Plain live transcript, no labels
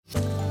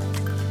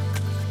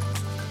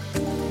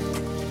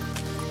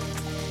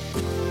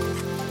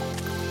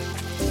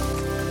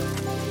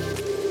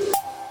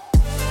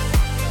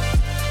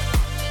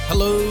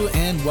Hello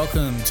and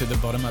welcome to the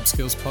Bottom Up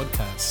Skills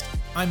Podcast.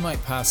 I'm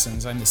Mike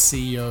Parsons, I'm the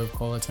CEO of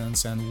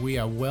Qualitance, and we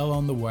are well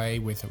on the way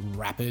with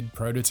rapid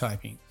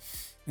prototyping.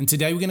 And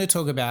today we're going to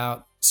talk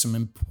about some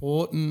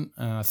important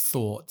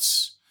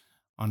thoughts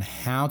on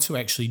how to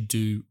actually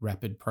do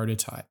rapid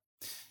prototype.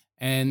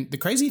 And the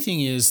crazy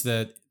thing is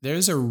that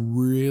there's a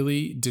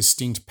really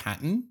distinct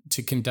pattern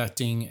to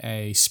conducting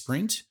a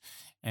sprint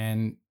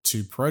and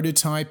to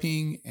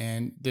prototyping,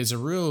 and there's a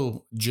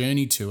real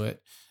journey to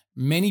it,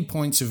 many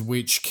points of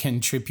which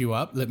can trip you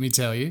up, let me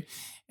tell you.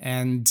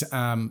 And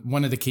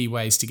one of the key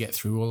ways to get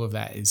through all of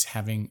that is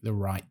having the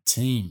right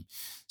team.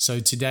 So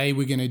today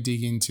we're going to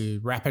dig into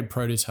rapid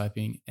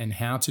prototyping and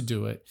how to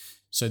do it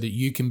so that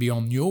you can be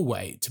on your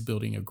way to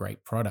building a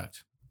great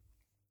product.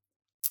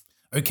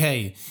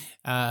 Okay,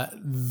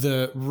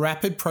 the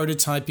rapid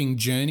prototyping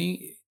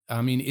journey,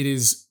 it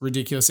is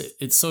ridiculous.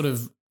 It sort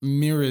of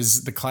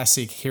mirrors the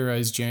classic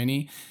hero's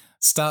journey.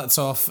 Starts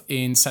off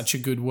in such a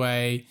good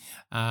way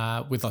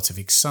with lots of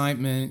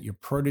excitement. You're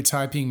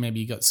prototyping.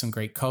 Maybe you got some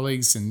great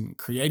colleagues and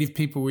creative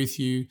people with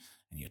you,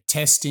 and you're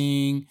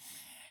testing.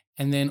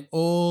 And then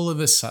all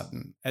of a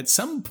sudden, at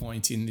some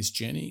point in this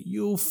journey,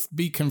 you'll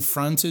be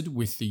confronted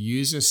with the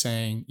user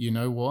saying, you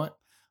know what?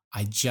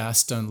 I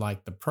just don't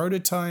like the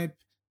prototype.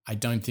 I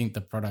don't think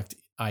the product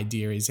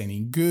idea is any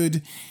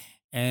good.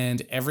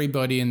 And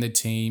everybody in the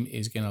team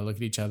is going to look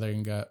at each other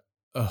and go,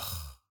 ugh.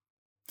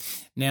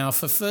 Now,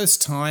 for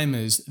first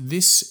timers,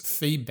 this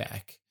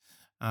feedback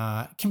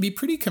can be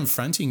pretty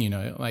confronting,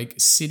 like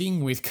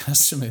sitting with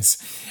customers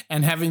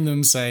and having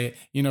them say,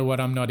 you know what,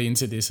 I'm not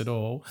into this at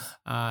all.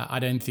 I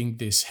don't think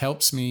this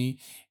helps me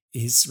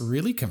is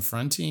really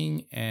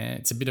confronting, and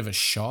it's a bit of a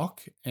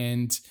shock.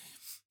 And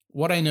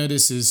what I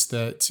notice is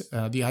that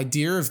the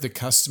idea of the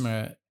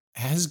customer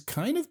has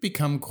kind of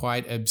become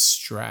quite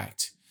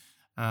abstract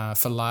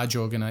for large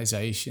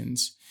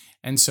organizations.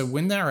 And so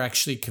when they're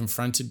actually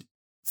confronted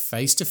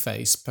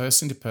face-to-face,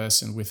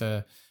 person-to-person with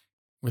a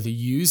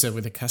user,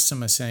 with a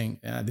customer saying,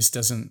 this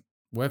doesn't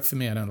work for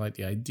me, I don't like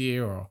the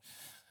idea or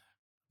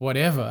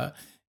whatever,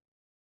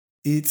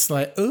 it's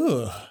like,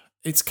 ugh,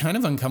 it's kind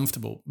of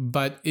uncomfortable.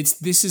 But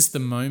this is the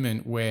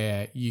moment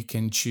where you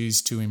can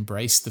choose to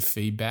embrace the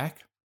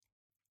feedback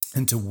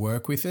and to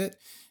work with it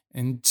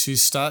and to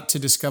start to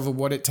discover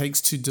what it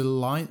takes to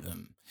delight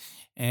them.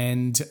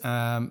 And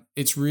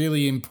it's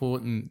really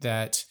important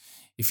that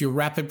if you're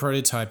rapid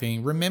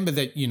prototyping, remember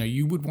that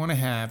you would want to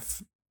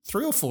have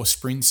 3 or 4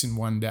 sprints in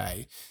one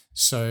day.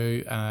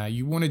 So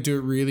you want to do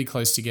it really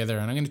close together.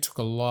 And I'm going to talk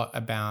a lot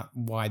about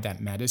why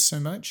that matters so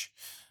much.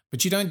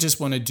 But you don't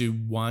just want to do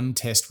one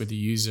test with the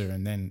user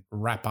and then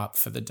wrap up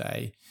for the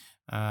day.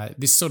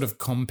 This sort of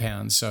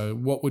compounds. So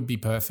what would be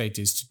perfect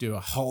is to do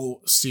a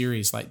whole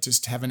series, like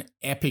just have an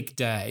epic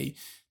day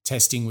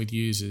testing with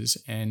users,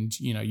 and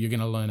you're going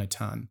to learn a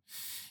ton.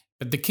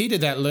 But the key to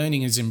that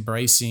learning is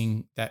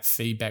embracing that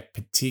feedback,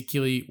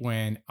 particularly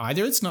when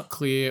either it's not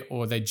clear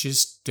or they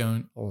just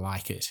don't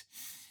like it.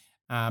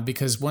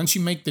 Because once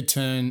you make the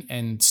turn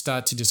and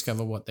start to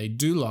discover what they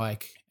do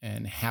like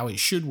and how it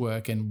should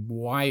work and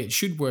why it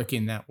should work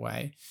in that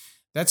way,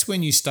 that's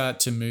when you start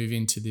to move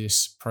into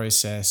this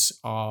process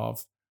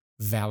of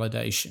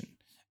validation.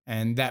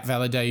 And that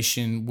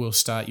validation will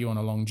start you on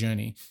a long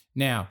journey.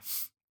 Now,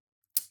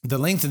 the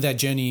length of that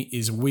journey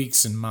is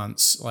weeks and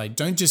months. Like,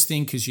 don't just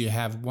think because you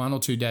have 1 or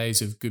 2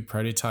 days of good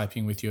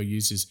prototyping with your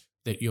users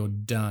that you're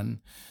done.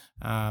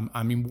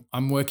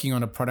 I'm working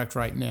on a product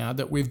right now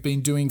that we've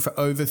been doing for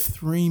over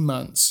 3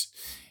 months,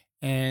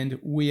 and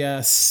we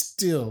are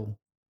still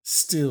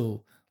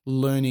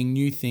learning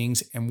new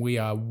things. And we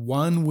are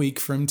 1 week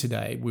from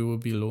today, we will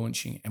be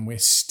launching, and we're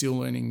still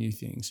learning new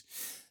things.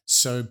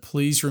 So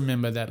please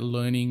remember that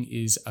learning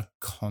is a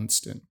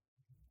constant.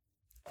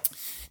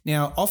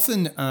 Now,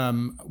 often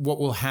what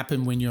will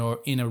happen when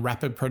you're in a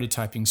rapid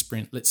prototyping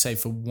sprint, let's say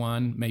for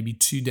 1, maybe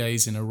 2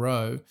 days in a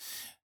row,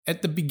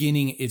 at the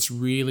beginning, it's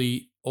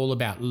really all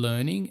about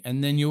learning,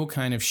 and then you'll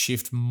kind of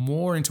shift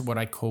more into what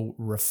I call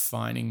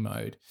refining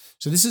mode.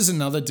 So this is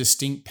another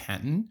distinct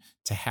pattern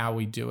to how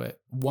we do it.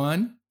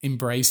 1,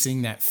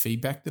 embracing that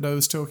feedback that I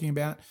was talking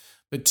about,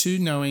 but 2,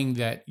 knowing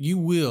that you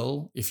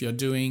will, if you're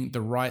doing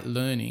the right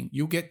learning,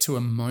 you'll get to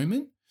a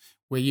moment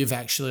where you've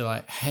actually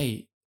like,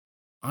 hey,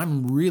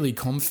 I'm really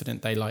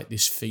confident they like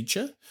this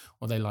feature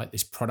or they like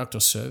this product or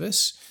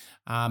service.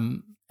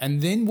 And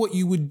then what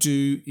you would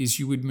do is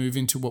you would move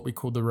into what we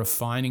call the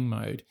refining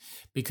mode,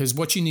 because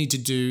what you need to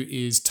do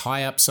is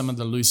tie up some of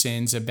the loose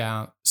ends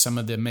about some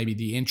of maybe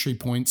the entry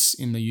points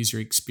in the user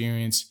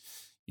experience,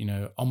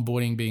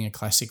 onboarding being a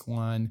classic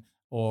one,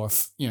 or,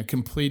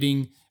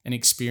 completing an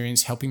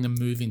experience, helping them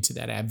move into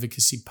that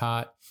advocacy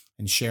part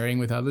and sharing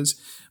with others.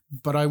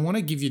 But I want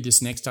to give you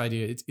this next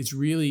idea. It's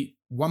really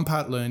 1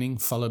 part learning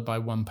followed by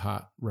 1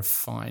 part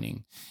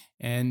refining.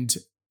 And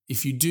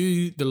if you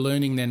do the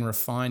learning then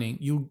refining,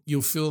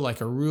 you'll feel like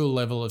a real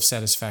level of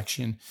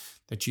satisfaction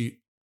that you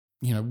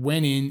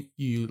went in,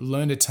 you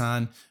learned a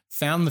ton,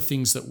 found the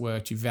things that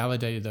worked, you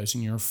validated those,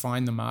 and you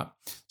refine them up.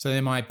 So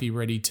they might be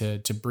ready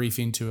to brief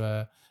into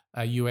a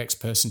a UX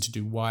person to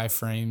do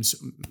wireframes,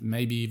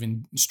 maybe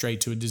even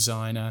straight to a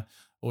designer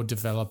or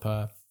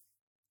developer.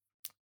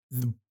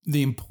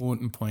 The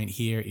important point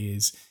here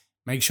is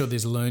make sure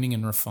there's learning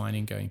and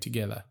refining going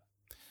together.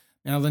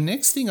 Now, the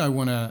next thing I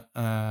want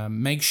to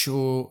make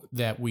sure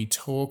that we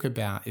talk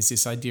about is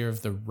this idea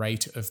of the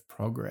rate of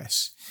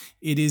progress.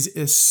 It is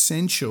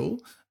essential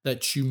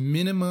that you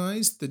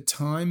minimize the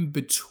time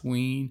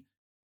between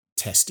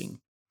testing.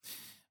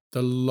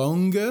 The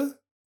longer,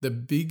 the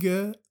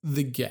bigger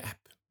the gap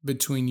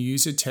between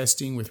user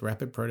testing with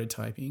rapid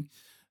prototyping,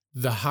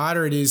 the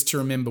harder it is to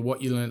remember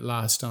what you learned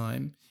last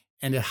time,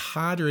 and the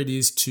harder it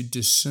is to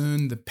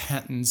discern the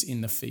patterns in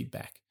the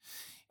feedback.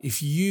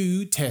 If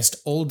you test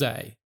all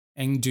day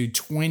and do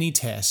 20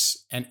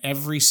 tests and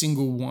every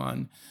single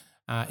one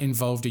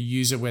involved a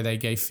user where they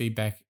gave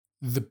feedback,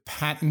 the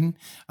pattern,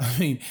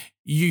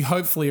 you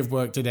hopefully have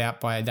worked it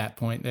out by that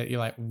point that you're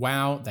like,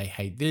 wow, they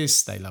hate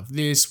this, they love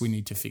this, we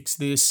need to fix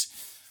this.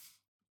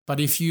 But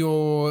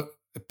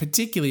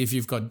particularly if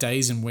you've got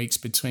days and weeks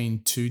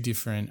between two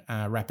different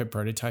rapid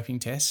prototyping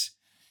tests,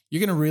 you're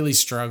going to really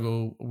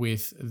struggle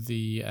with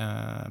the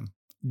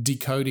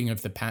decoding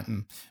of the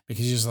pattern,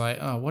 because you're just like,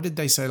 oh, what did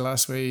they say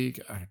last week?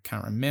 I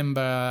can't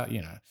remember.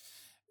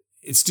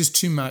 It's just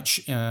too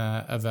much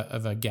of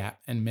a gap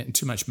and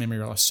too much memory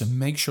loss. So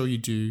make sure you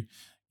do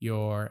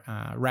your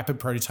rapid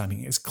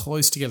prototyping as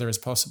close together as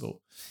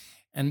possible.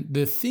 And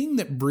the thing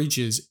that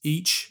bridges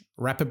each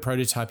rapid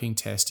prototyping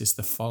test is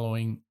the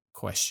following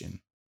question: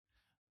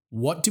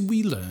 what did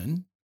we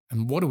learn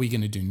and what are we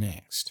going to do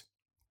next?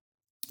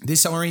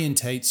 This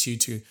orientates you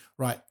to,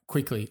 right,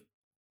 quickly,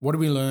 what did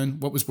we learn?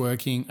 What was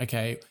working?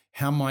 Okay,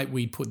 how might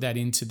we put that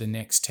into the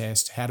next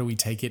test? How do we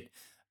take it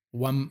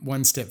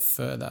one step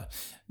further?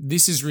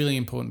 This is really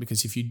important,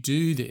 because if you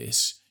do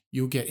this,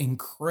 you'll get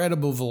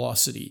incredible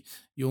velocity.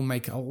 You'll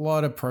make a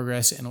lot of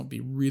progress and it'll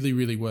be really,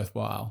 really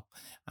worthwhile.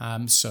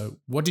 So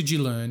what did you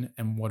learn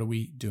and what are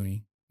we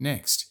doing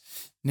next?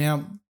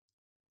 Now,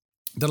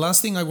 the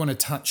last thing I want to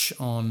touch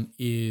on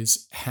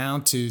is how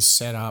to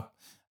set up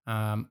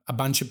a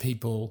bunch of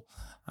people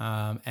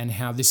and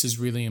how this is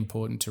really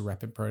important to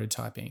rapid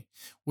prototyping.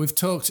 We've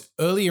talked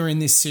earlier in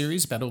this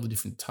series about all the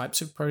different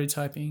types of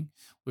prototyping.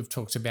 We've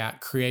talked about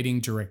creating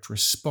direct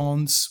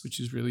response, which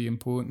is really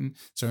important.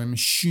 So I'm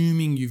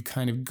assuming you've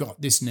kind of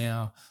got this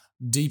now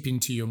deep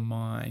into your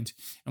mind.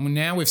 And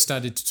now we've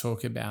started to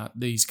talk about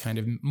these kind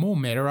of more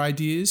meta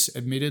ideas,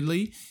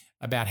 admittedly,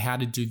 about how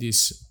to do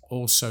this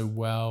also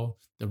well,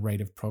 the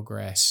rate of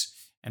progress,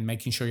 and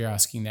making sure you're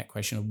asking that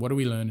question of what do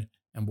we learn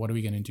and what are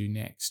we going to do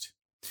next?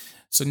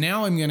 So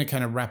now I'm going to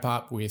kind of wrap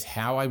up with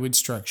how I would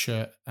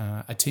structure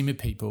a team of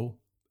people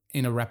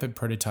in a rapid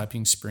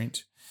prototyping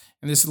sprint.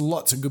 And there's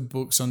lots of good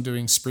books on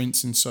doing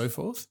sprints and so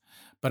forth,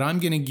 but I'm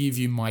going to give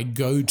you my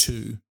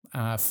go-to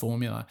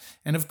formula.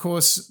 And of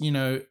course,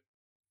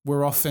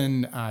 we're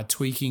often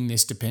tweaking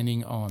this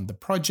depending on the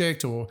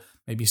project or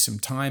maybe some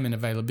time and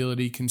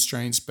availability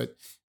constraints, but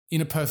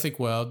in a perfect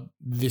world,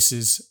 this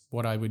is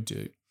what I would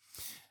do.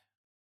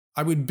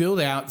 I would build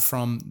out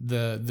from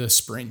the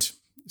sprint.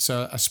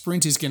 So a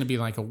sprint is going to be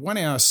like a 1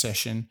 hour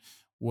session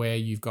where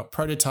you've got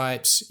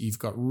prototypes, you've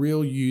got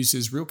real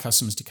users, real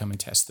customers to come and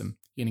test them.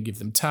 You're going to give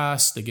them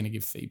tasks, they're going to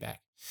give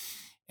feedback.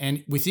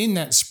 And within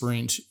that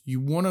sprint, you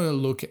want to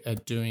look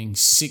at doing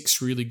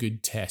 6 really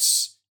good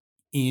tests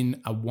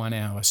in a 1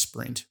 hour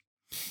sprint.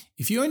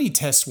 If you only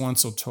test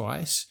once or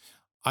twice,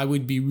 I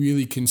would be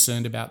really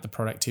concerned about the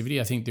productivity.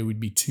 I think there would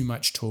be too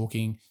much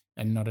talking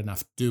and not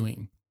enough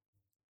doing.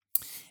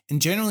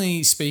 And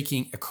generally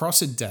speaking,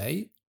 across a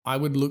day, I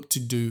would look to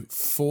do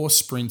 4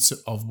 sprints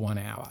of 1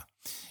 hour.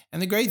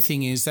 And the great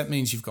thing is that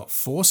means you've got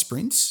 4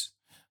 sprints.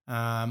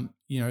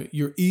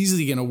 You're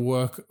easily going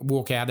to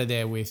walk out of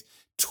there with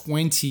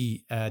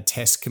 20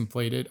 tests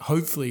completed,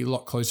 hopefully a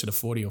lot closer to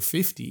 40 or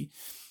 50.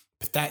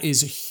 But that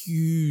is a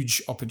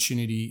huge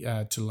opportunity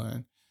to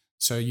learn.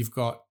 So you've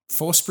got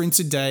 4 sprints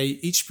a day,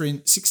 each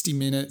sprint 60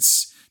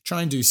 minutes,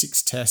 try and do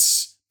 6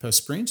 tests per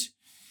sprint.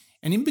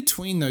 And in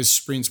between those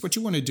sprints, what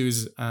you want to do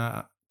is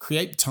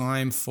create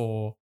time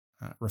for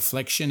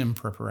reflection and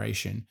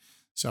preparation.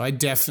 So I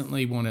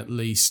definitely want at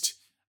least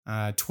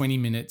 20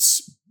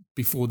 minutes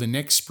before the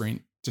next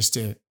sprint just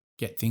to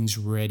get things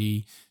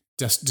ready,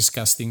 just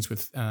discuss things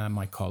with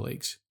my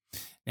colleagues.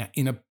 Now,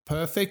 in a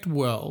perfect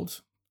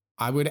world,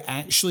 I would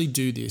actually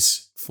do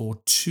this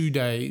for 2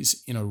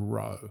 days in a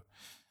row.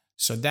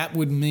 So that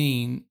would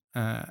mean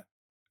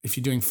if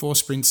you're doing 4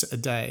 sprints a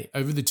day,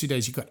 over the 2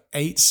 days, you've got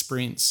 8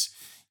 sprints.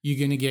 You're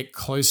going to get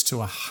close to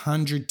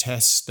 100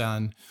 tests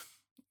done.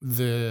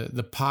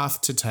 The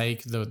path to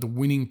take, the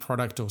winning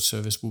product or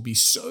service will be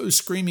so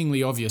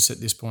screamingly obvious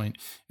at this point.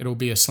 It'll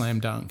be a slam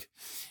dunk.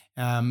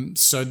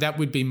 So that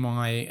would be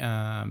my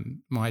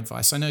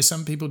advice. I know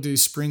some people do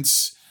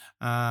sprints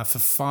for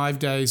 5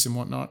 days and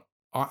whatnot.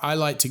 I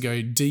like to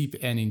go deep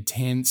and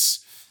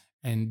intense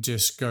and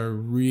just go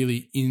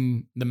really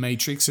in the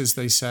matrix, as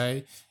they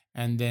say.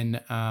 And then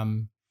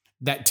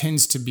that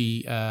tends to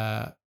be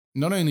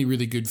not only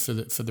really good for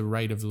the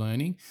rate of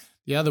learning,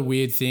 The other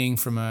weird thing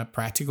from a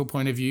practical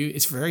point of view,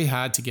 it's very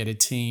hard to get a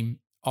team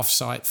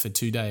offsite for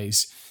 2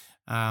 days.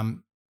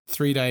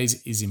 3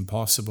 days is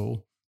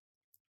impossible.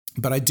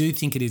 But I do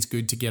think it is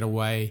good to get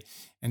away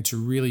and to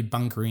really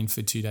bunker in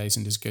for 2 days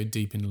and just go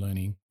deep in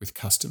learning with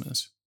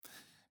customers.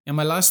 Now,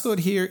 my last thought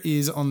here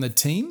is on the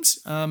teams.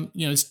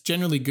 It's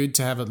generally good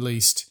to have at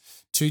least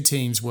 2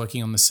 teams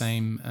working on the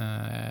same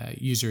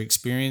user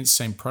experience,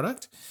 same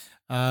product.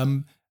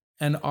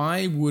 And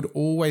I would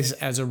always,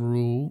 as a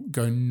rule,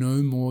 go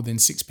no more than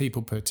 6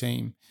 people per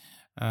team.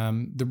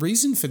 The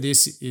reason for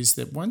this is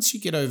that once you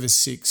get over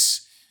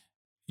 6,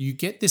 you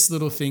get this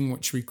little thing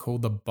which we call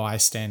the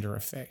bystander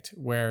effect,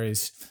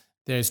 whereas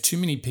there's too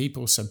many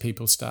people, so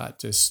people start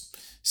just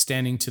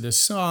standing to the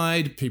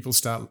side, people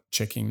start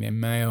checking their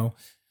mail,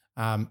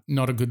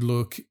 not a good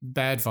look,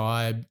 bad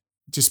vibe,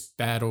 just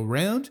bad all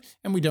round,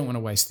 and we don't want to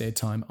waste their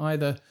time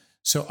either.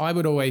 So I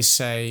would always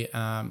say,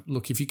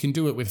 look, if you can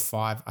do it with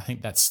 5, I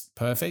think that's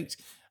perfect.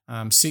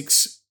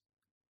 6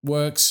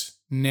 works,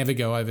 never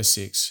go over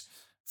 6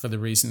 for the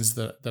reasons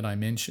that I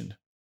mentioned.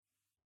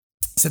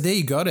 So there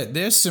you got it.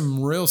 There's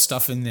some real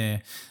stuff in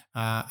there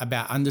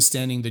about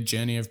understanding the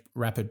journey of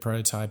rapid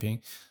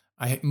prototyping.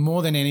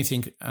 More than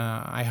anything,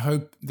 I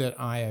hope that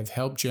I have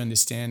helped you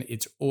understand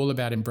it's all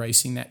about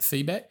embracing that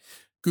feedback,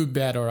 good,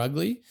 bad, or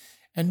ugly,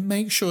 and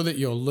make sure that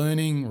you're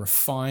learning,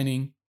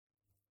 refining,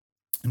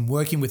 and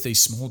working with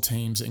these small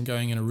teams and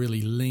going in a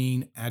really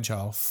lean,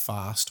 agile,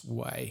 fast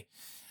way.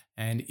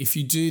 And if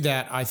you do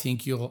that, I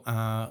think you'll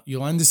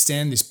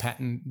understand this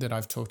pattern that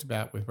I've talked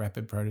about with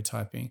rapid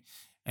prototyping,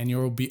 and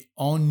you'll be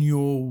on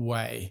your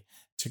way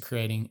to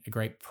creating a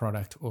great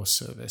product or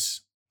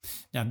service.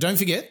 Now, don't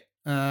forget,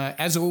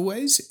 as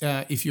always,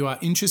 if you are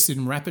interested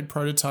in rapid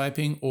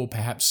prototyping or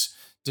perhaps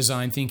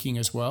design thinking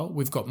as well,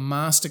 we've got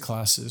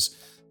masterclasses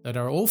that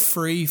are all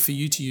free for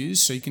you to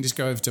use. So you can just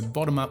go over to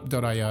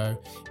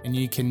bottomup.io and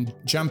you can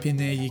jump in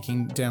there. You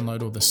can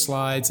download all the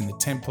slides and the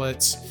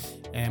templates,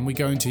 and we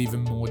go into even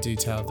more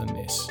detail than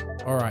this.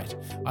 All right.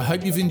 I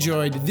hope you've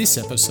enjoyed this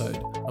episode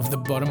of the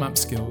Bottom Up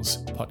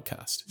Skills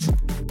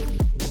podcast.